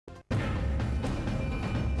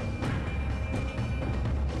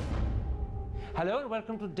Hello and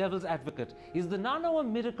welcome to Devil's Advocate. Is the nano a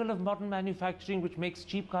miracle of modern manufacturing which makes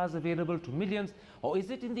cheap cars available to millions, or is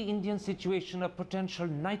it in the Indian situation a potential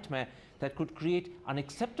nightmare that could create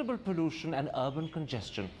unacceptable pollution and urban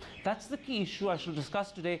congestion? That's the key issue I shall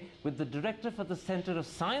discuss today with the Director for the Centre of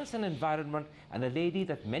Science and Environment and a lady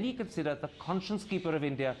that many consider the conscience keeper of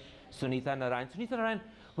India, Sunita Narain. Sunita Narain,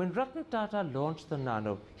 when Ratan Tata launched the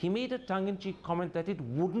nano, he made a tongue-in-cheek comment that it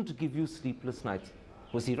wouldn't give you sleepless nights.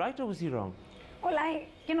 Was he right or was he wrong? Well,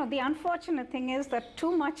 the unfortunate thing is that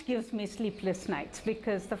too much gives me sleepless nights,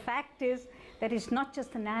 because the fact is that it's not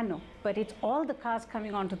just the nano, but it's all the cars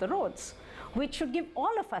coming onto the roads, which should give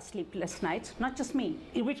all of us sleepless nights, not just me.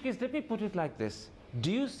 In which case, let me put it like this.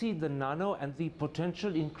 Do you see the nano and the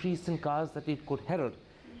potential increase in cars that it could herald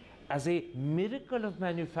as a miracle of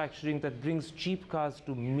manufacturing that brings cheap cars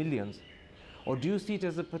to millions? Or do you see it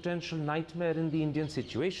as a potential nightmare in the Indian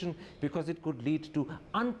situation because it could lead to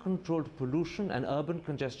uncontrolled pollution and urban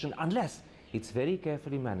congestion unless it's very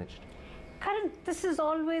carefully managed? Karan, this is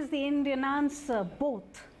always the Indian answer, both.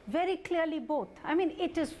 Very clearly both. I mean,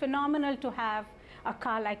 it is phenomenal to have a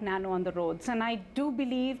car like Nano on the roads, and I do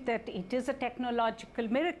believe that it is a technological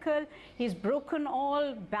miracle. He's broken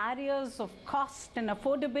all barriers of cost and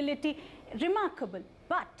affordability. Remarkable.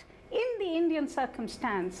 But in the Indian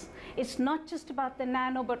circumstance, it's not just about the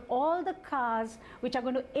nano, but all the cars which are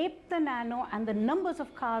going to ape the nano and the numbers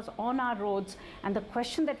of cars on our roads. And the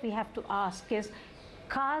question that we have to ask is,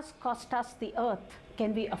 cars cost us the earth.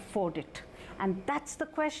 Can we afford it? And that's the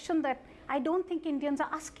question that I don't think Indians are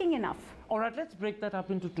asking enough. All right, let's break that up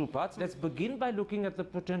into two parts. Let's begin by looking at the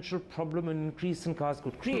potential problem an increase in cars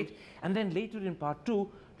could create, and then later in part two,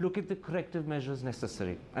 look at the corrective measures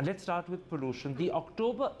necessary. And let's start with pollution. The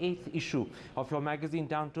October 8th issue of your magazine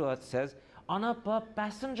Down to Earth says, on a per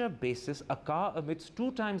passenger basis, a car emits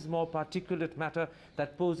 2 times more particulate matter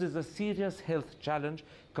that poses a serious health challenge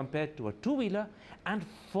compared to a two-wheeler, and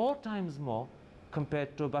 4 times more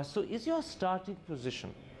compared to a bus. So is your starting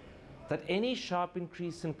position that any sharp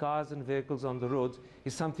increase in cars and vehicles on the roads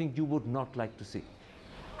is something you would not like to see?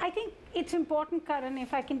 I think it's important, Karan,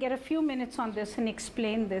 if I can get a few minutes on this and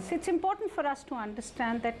explain this. It's important for us to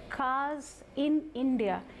understand that cars in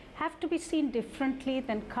India have to be seen differently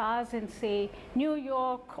than cars in, say, New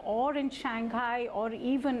York or in Shanghai or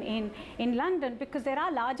even in London, because there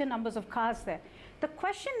are larger numbers of cars there. The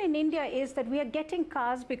question in India is that we are getting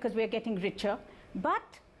cars because we are getting richer,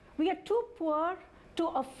 but we are too poor to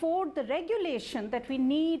afford the regulation that we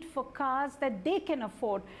need for cars that they can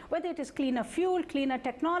afford, whether it is cleaner fuel, cleaner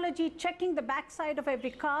technology, checking the backside of every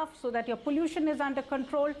car so that your pollution is under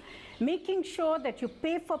control, making sure that you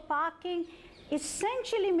pay for parking,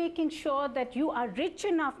 essentially making sure that you are rich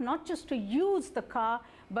enough not just to use the car,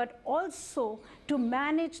 but also to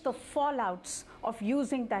manage the fallouts of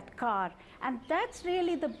using that car. And that's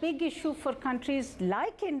really the big issue for countries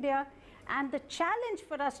like India. And the challenge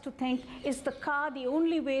for us to think, is the car the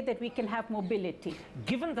only way that we can have mobility?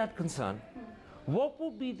 Given that concern, what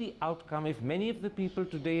would be the outcome if many of the people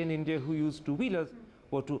today in India who use two-wheelers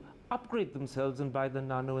were to upgrade themselves and buy the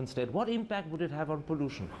nano instead? What impact would it have on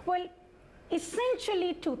pollution? Well,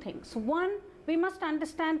 essentially 2 things. One, we must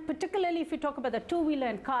understand, particularly if we talk about the two-wheeler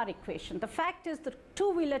and car equation, the fact is the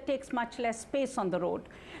two-wheeler takes much less space on the road.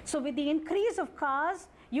 So with the increase of cars,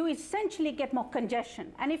 you essentially get more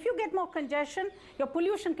congestion. And if you get more congestion, your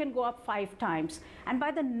pollution can go up 5 times. And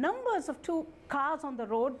by the numbers of cars on the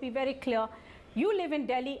road, be very clear, you live in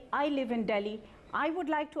Delhi, I live in Delhi. I would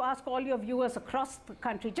like to ask all your viewers across the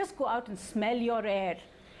country, just go out and smell your air.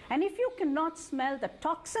 And if you cannot smell the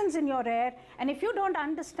toxins in your air, and if you don't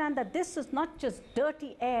understand that this is not just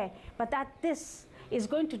dirty air, but that this is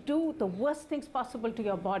going to do the worst things possible to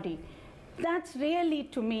your body, that's really,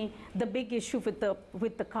 to me, the big issue with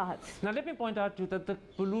the cars. Now, let me point out to you that the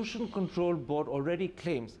Pollution Control Board already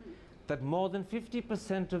claims that more than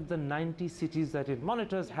 50% of the 90 cities that it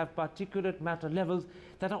monitors have particulate matter levels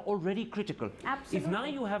that are already critical. Absolutely. If now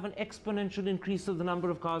you have an exponential increase of the number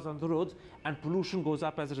of cars on the roads and pollution goes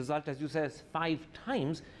up as a result, as you say, 5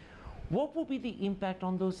 times, what will be the impact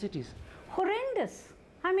on those cities? Horrendous.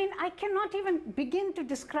 I mean, I cannot even begin to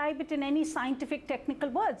describe it in any scientific, technical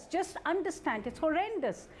words. Just understand, it's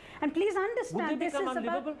horrendous. And please understand, this is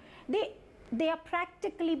unlivable? They are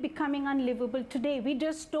practically becoming unlivable today. We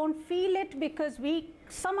just don't feel it because we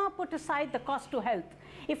somehow put aside the cost to health.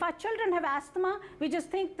 If our children have asthma, we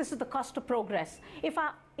just think this is the cost of progress. If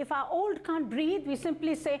our old can't breathe, we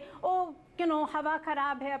simply say, oh, hawa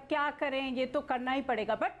kharab hai, ab kya kare, ye to karna hi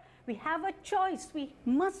padega. But we have a choice. We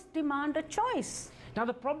must demand a choice. Now,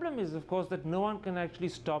 the problem is, of course, that no one can actually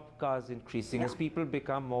stop cars increasing. As people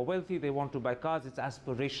become more wealthy, they want to buy cars. It's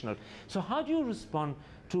aspirational. So how do you respond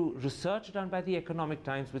to research done by the Economic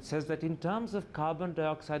Times, which says that in terms of carbon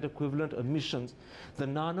dioxide equivalent emissions, the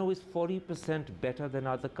Nano is 40% better than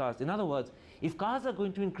other cars? In other words, if cars are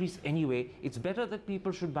going to increase anyway, it's better that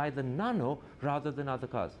people should buy the Nano rather than other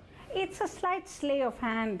cars. It's a slight sleight of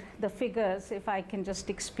hand, the figures, if I can just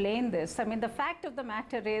explain this. I mean, the fact of the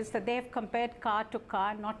matter is that they have compared car to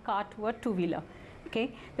car, not car to a two-wheeler.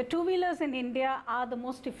 Okay? The two-wheelers in India are the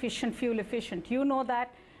most efficient, fuel efficient. You know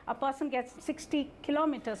that a person gets 60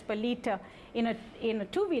 kilometers per liter in a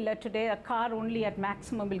two-wheeler today. A car only at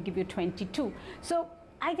maximum will give you 22. So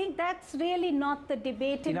I think that's really not the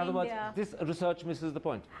debate in India. In other words, this research misses the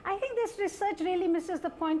point. I think this research really misses the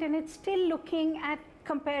point, and it's still looking at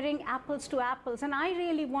comparing apples to apples. And I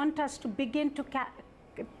really want us to begin to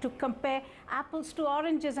compare apples to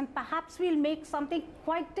oranges, and perhaps we'll make something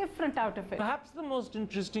quite different out of it. Perhaps the most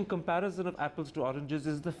interesting comparison of apples to oranges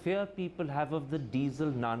is the fear people have of the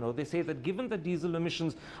diesel Nano. They say that given that diesel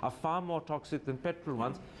emissions are far more toxic than petrol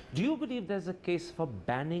ones, do you believe there's a case for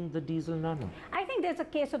banning the diesel Nano? I think there's a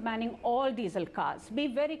case of banning all diesel cars. Be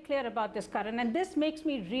very clear about this, Karan, and this makes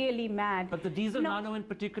me really mad. But the diesel Nano in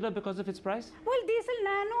particular, because of its price? Well, diesel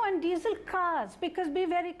Nano and diesel cars, because be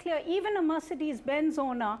very clear, even a Mercedes-Benz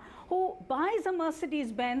owner who buys a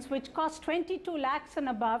Mercedes-Benz which costs 22 lakhs and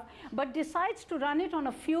above, but decides to run it on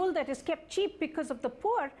a fuel that is kept cheap because of the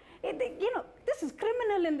poor, this is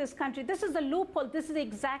criminal in this country. This is a loophole. This is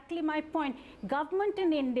exactly my point. Government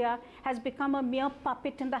in India has become a mere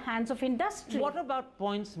puppet in the hands of industry. What about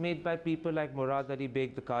points made by people like Murad Ali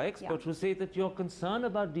Beg, the car expert, who say that your concern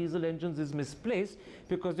about diesel engines is misplaced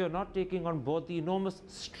because you're not taking on board the enormous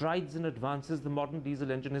strides and advances the modern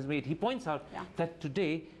diesel engine has made? He points out that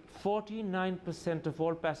today, 49% of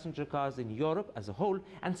all passenger cars in Europe as a whole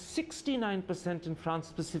and 69% in France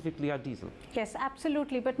specifically are diesel. Yes,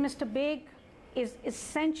 absolutely. But Mr. Beg is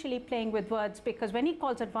essentially playing with words, because when he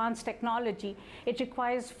calls advanced technology, it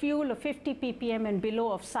requires fuel of 50 ppm and below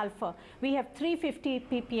of sulfur. We have 350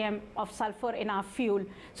 ppm of sulfur in our fuel.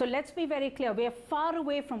 So let's be very clear. We are far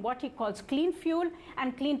away from what he calls clean fuel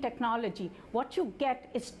and clean technology. What you get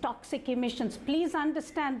is toxic emissions. Please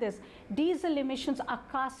understand this. Diesel emissions are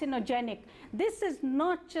carcinogenic. This is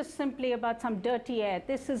not just simply about some dirty air.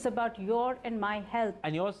 This is about your and my health.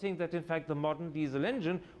 And you're saying that, in fact, the modern diesel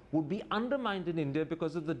engine would be undermined in India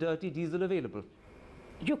because of the dirty diesel available?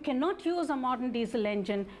 You cannot use a modern diesel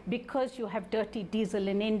engine because you have dirty diesel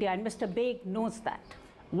in India, and Mr. Beg knows that.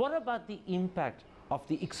 What about the impact of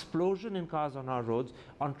the explosion in cars on our roads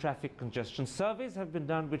on traffic congestion? Surveys have been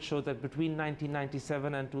done which show that between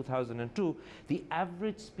 1997 and 2002, the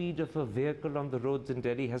average speed of a vehicle on the roads in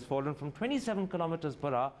Delhi has fallen from 27 kilometers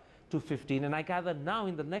per hour to 15, and I gather now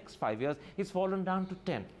in the next 5 years it's fallen down to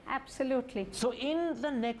 10. Absolutely. So in the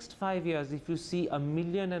next 5 years, if you see 1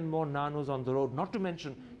 million and more Nanos on the road, not to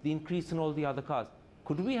mention the increase in all the other cars,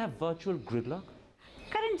 could we have virtual gridlock?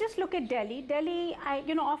 Karan, just look at Delhi. Delhi,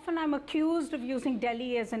 often I'm accused of using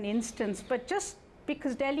Delhi as an instance, but just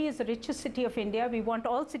because Delhi is the richest city of India, we want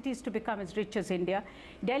all cities to become as rich as India.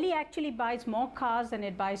 Delhi actually buys more cars than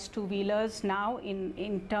it buys two-wheelers now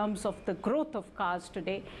in terms of the growth of cars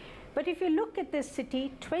today. But if you look at this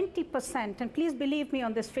city, 20%, and please believe me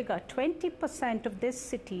on this figure, 20% of this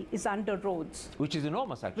city is under roads. Which is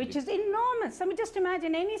enormous, actually. Which is enormous. I mean, just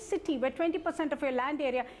imagine any city where 20% of your land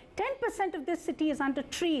area, 10% of this city is under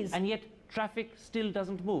trees. And yet traffic still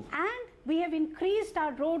doesn't move. And we have increased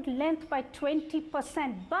our road length by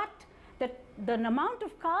 20%, but the amount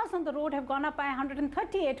of cars on the road have gone up by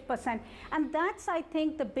 138%. And that's, I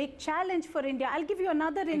think, the big challenge for India. I'll give you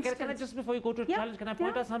another instance. Can I just, before you go to challenge, can I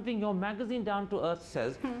point out something? Your magazine Down to Earth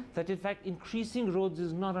says that, in fact, increasing roads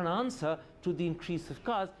is not an answer to the increase of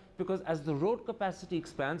cars, because as the road capacity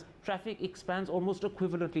expands, traffic expands almost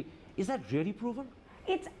equivalently. Is that really proven?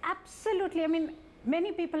 It's absolutely, I mean,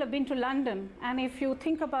 many people have been to London, and if you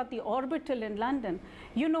think about the orbital in London,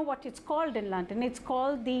 you know what it's called in London. It's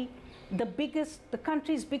called the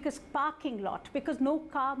country's biggest parking lot, because no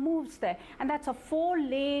car moves there. And that's a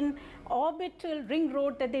 4-lane orbital ring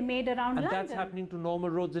road that they made around London. And that's happening to normal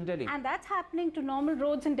roads in Delhi. And that's happening to normal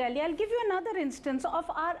roads in Delhi. I'll give you another instance of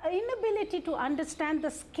our inability to understand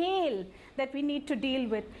the scale that we need to deal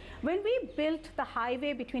with. When we built the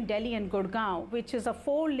highway between Delhi and Gurgaon, which is a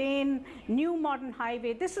 4-lane new modern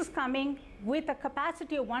highway, this is coming with a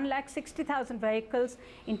capacity of 160,000 vehicles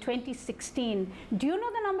in 2016. Do you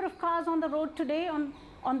know the number of cars on the road today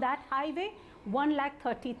on that highway?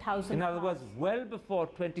 1,30,000. In other words, well before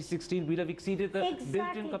 2016, we'll have exceeded the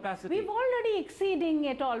built-in capacity. We've already exceeding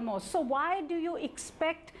it almost. So why do you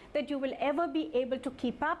expect that you will ever be able to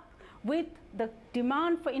keep up with the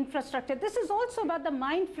demand for infrastructure? This is also about the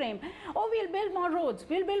mind frame. Oh, we'll build more roads,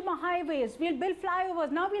 we'll build more highways, we'll build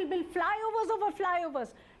flyovers. Now we'll build flyovers over flyovers,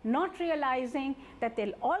 not realizing that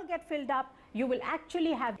they'll all get filled up. You will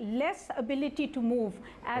actually have less ability to move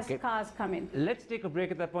as cars come in. Let's take a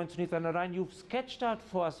break at that point, Sunita Narain. You've sketched out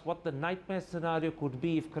for us what the nightmare scenario could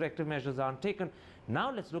be if corrective measures aren't taken.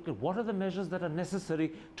 Now let's look at what are the measures that are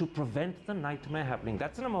necessary to prevent the nightmare happening.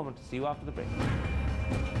 That's in a moment. See you after the break.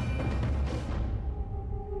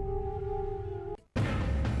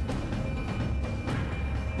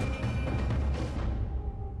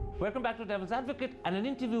 Welcome back to Devil's Advocate and an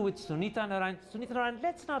interview with Sunita Narain. Sunita Narain,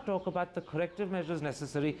 let's now talk about the corrective measures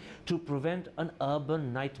necessary to prevent an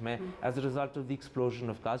urban nightmare as a result of the explosion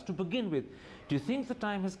of cars. To begin with, do you think the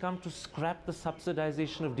time has come to scrap the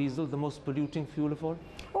subsidization of diesel, the most polluting fuel of all?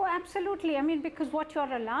 Oh, absolutely. I mean, because what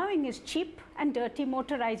you're allowing is cheap and dirty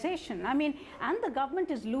motorization. I mean, and the government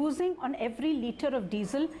is losing on every liter of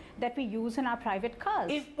diesel that we use in our private cars.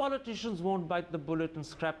 If politicians won't bite the bullet and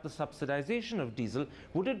scrap the subsidization of diesel,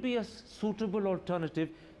 would it be a suitable alternative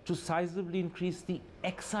to sizably increase the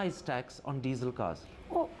excise tax on diesel cars?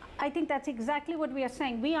 Oh, I think that's exactly what we are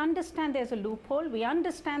saying. We understand there's a loophole. We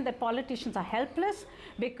understand that politicians are helpless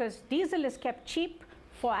because diesel is kept cheap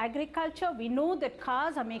for agriculture. We know that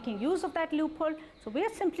cars are making use of that loophole. So we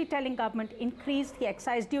are simply telling government, increase the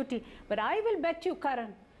excise duty. But I will bet you,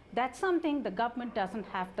 Karan, that's something the government doesn't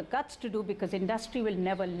have the guts to do because industry will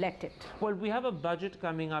never let it. Well, we have a budget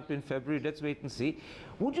coming up in February. Let's wait and see.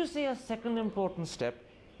 Would you say a second important step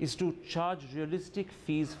is to charge realistic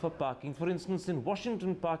fees for parking? For instance, in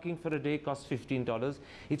Washington, parking for a day costs $15.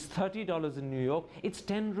 It's $30 in New York. It's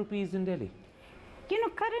 10 rupees in Delhi. You know,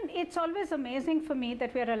 Karan, it's always amazing for me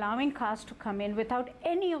that we are allowing cars to come in without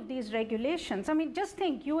any of these regulations. I mean, just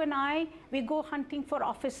think, you and I, we go hunting for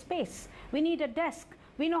office space. We need a desk.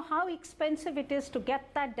 We know how expensive it is to get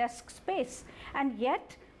that desk space. And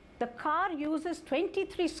yet, the car uses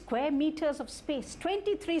 23 square meters of space.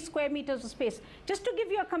 23 square meters of space. Just to give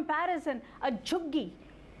you a comparison, a juggi,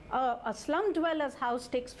 a slum dweller's house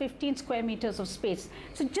takes 15 square meters of space.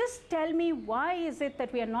 So just tell me, why is it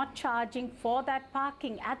that we are not charging for that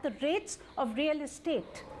parking at the rates of real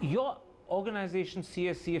estate? Your organization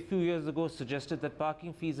CSC a few years ago suggested that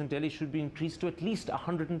parking fees in Delhi should be increased to at least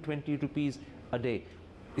 120 rupees a day.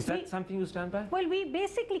 Is that something you stand by? Well, we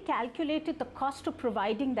basically calculated the cost of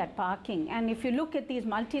providing that parking. And if you look at these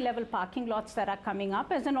multi-level parking lots that are coming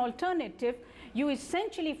up as an alternative, you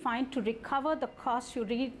essentially find to recover the cost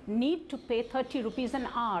you need to pay 30 rupees an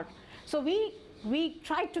hour. So we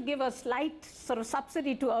tried to give a slight sort of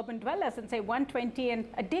subsidy to urban dwellers and say 120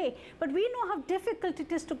 a day, but we know how difficult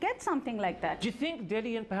it is to get something like that. Do you think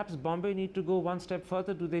Delhi and perhaps Bombay need to go one step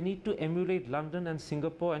further? Do they need to emulate London and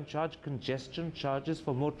Singapore and charge congestion charges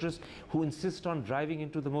for motorists who insist on driving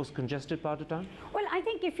into the most congested part of town? Well, I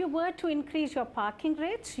think if you were to increase your parking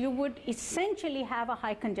rates, you would essentially have a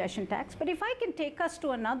high congestion tax. But if I can take us to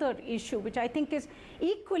another issue, which I think is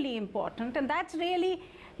equally important, and that's really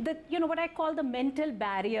what I call the mental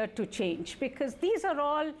barrier to change, because these are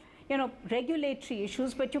all, regulatory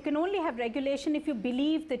issues, but you can only have regulation if you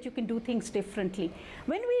believe that you can do things differently.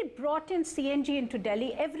 When we brought in CNG into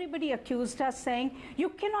Delhi, everybody accused us saying, you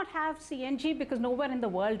cannot have CNG because nowhere in the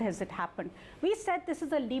world has it happened. We said this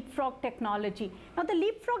is a leapfrog technology. Now, the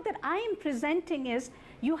leapfrog that I am presenting is,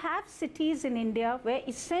 you have cities in India where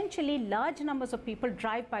essentially large numbers of people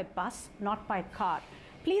drive by bus, not by car.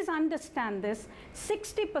 Please understand this,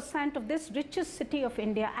 60% of this richest city of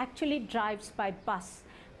India actually drives by bus.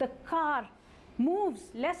 The car moves,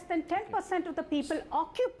 less than 10% of the people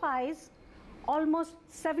occupies almost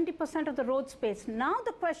 70% of the road space. Now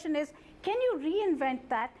the question is, can you reinvent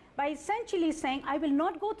that by essentially saying, I will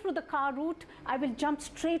not go through the car route, I will jump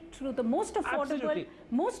straight through the most affordable, Absolutely.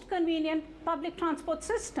 most convenient public transport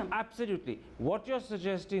system. Absolutely. What you're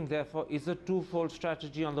suggesting, therefore, is a twofold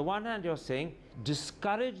strategy. On the one hand, you're saying,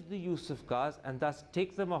 discourage the use of cars and thus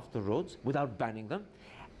take them off the roads without banning them,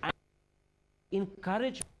 and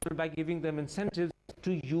encourage people by giving them incentives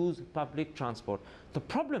to use public transport. The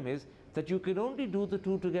problem is that you can only do the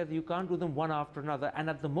two together. You can't do them one after another. And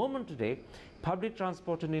at the moment today, public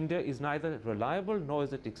transport in India is neither reliable nor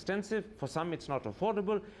is it extensive. For some, it's not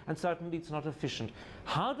affordable, and certainly it's not efficient.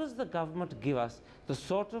 How does the government give us the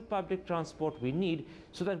sort of public transport we need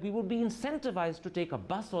so that we would be incentivized to take a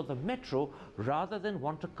bus or the metro rather than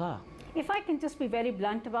want a car? If I can just be very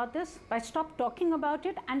blunt about this, by stop talking about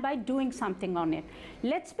it and by doing something on it.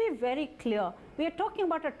 Let's be very clear. We are talking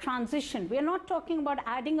about a transition. We are not talking about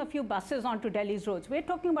adding a few buses onto Delhi's roads. We are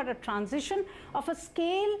talking about a transition of a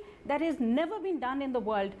scale that has never been done in the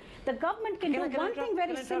world. The government can do one thing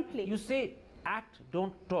very simply. You say act,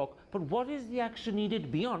 don't talk, but what is the action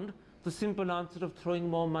needed beyond the simple answer of throwing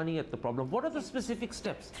more money at the problem? What are the specific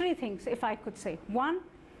steps? 3 things, if I could say. 1,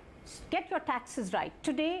 get your taxes right.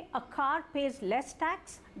 Today, a car pays less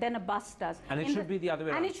tax than a bus does. And it should be the other way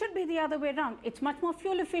around. And it should be the other way around. It's much more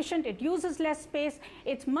fuel efficient, it uses less space,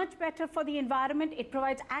 it's much better for the environment, it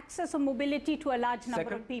provides access or mobility to a large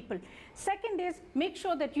number of people. Second is, make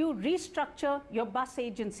sure that you restructure your bus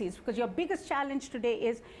agencies, because your biggest challenge today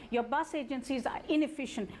is your bus agencies are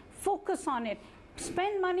inefficient. Focus on it.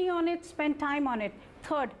 Spend money on it, spend time on it.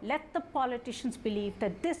 Third, let the politicians believe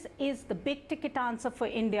that this is the big ticket answer for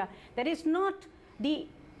India. That is not the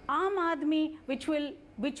Aam Aadmi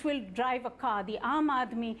which will drive a car. The Aam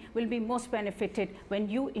Aadmi will be most benefited when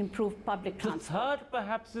you improve public transport. The third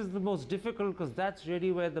perhaps is the most difficult, because that's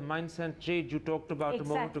really where the mindset change you talked about a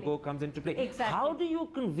moment ago comes into play. Exactly. How do you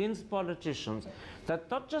convince politicians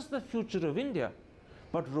that not just the future of India,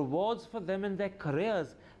 but rewards for them in their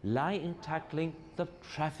careers lie in tackling the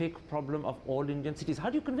traffic problem of all Indian cities? How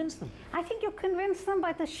do you convince them? I think you convince them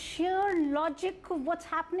by the sheer logic of what's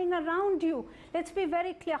happening around you. Let's be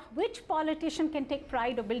very clear. Which politician can take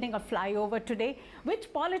pride of building a flyover today?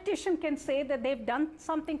 Which politician can say that they've done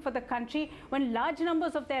something for the country when large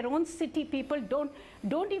numbers of their own city people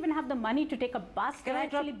don't even have the money to take a bus or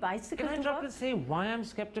actually bicycle to work? Can I drop and say why I'm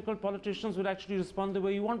skeptical politicians will actually respond the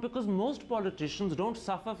way you want? Because most politicians don't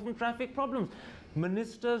suffer from traffic problems.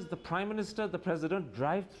 Ministers, the Prime Minister, the President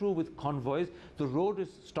drive through with convoys. The road is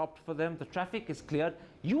stopped for them. The traffic is cleared.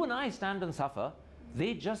 You and I stand and suffer.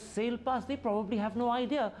 They just sail past. They probably have no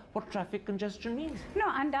idea what traffic congestion means. No,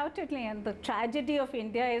 undoubtedly. And the tragedy of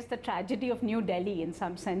India is the tragedy of New Delhi in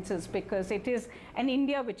some senses, because it is an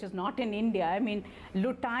India which is not in India. I mean,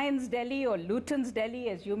 Lutyens Delhi, or Luton's Delhi,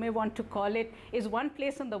 as you may want to call it, is one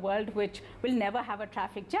place in the world which will never have a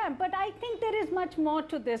traffic jam. But I think there is much more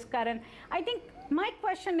to this, Karan. I think my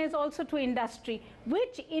question is also to industry.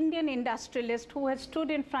 Which Indian industrialist who has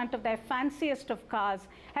stood in front of their fanciest of cars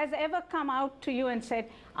has ever come out to you and said,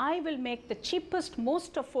 I will make the cheapest,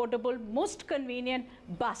 most affordable, most convenient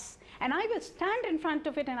bus, and I will stand in front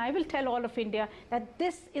of it and I will tell all of India that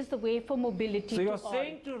this is the way for mobility. So you're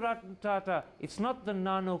saying to Ratan Tata, it's not the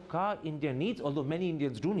nano car India needs, although many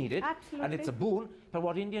Indians do need it, Absolutely. and it's a boon, but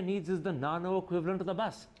what India needs is the nano equivalent of the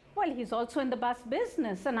bus. Well, he's also in the bus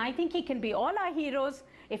business, and I think he can be all our heroes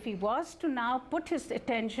if he was to now put his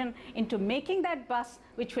attention into making that bus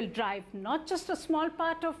which will drive not just a small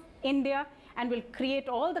part of India and will create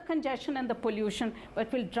all the congestion and the pollution,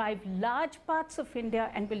 but will drive large parts of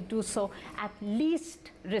India and will do so at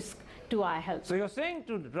least risk to our health. So you're saying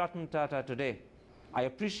to Ratan Tata today, I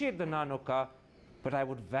appreciate the nano car, but I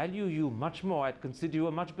would value you much more. I'd consider you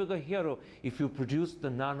a much bigger hero if you produced the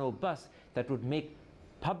nano bus that would make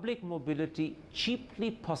public mobility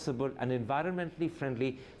cheaply possible and environmentally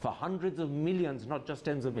friendly for hundreds of millions, not just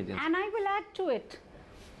tens of millions. And I will add to it,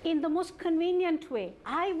 in the most convenient way.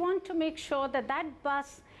 I want to make sure that that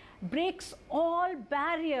bus breaks all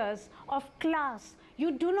barriers of class.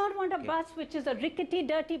 You do not want a bus which is a rickety,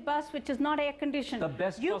 dirty bus which is not air conditioned. The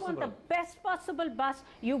best you possible. want the best possible bus.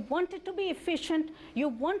 You want it to be efficient. You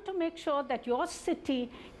want to make sure that your city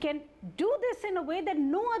can do this in a way that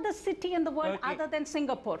no other city in the world other than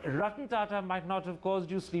Singapore. Ratan Tata might not have caused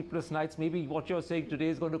you sleepless nights. Maybe what you're saying today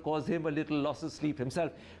is going to cause him a little loss of sleep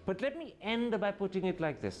himself. But let me end by putting it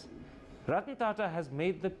like this. Ratan Tata has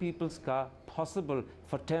made the people's car possible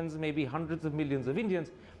for tens, maybe hundreds of millions of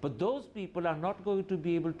Indians, but those people are not going to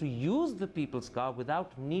be able to use the people's car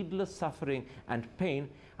without needless suffering and pain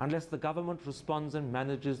unless the government responds and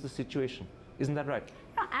manages the situation. Isn't that right?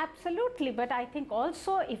 No, absolutely, but I think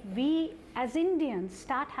also if we as Indians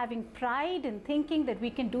start having pride in thinking that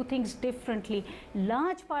we can do things differently,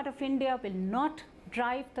 large part of India will not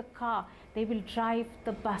drive the car, they will drive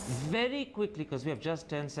the bus. Very quickly, because we have just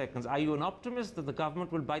 10 seconds, are you an optimist that the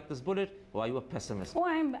government will bite this bullet, or are you a pessimist? Oh,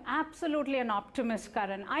 I'm absolutely an optimist,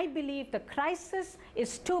 Karan. I believe the crisis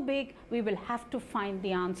is too big. We will have to find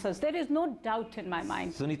the answers. There is no doubt in my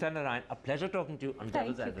mind. Sunita Narain, a pleasure talking to you on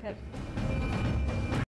Devil's Thank you, Advocate. Karan.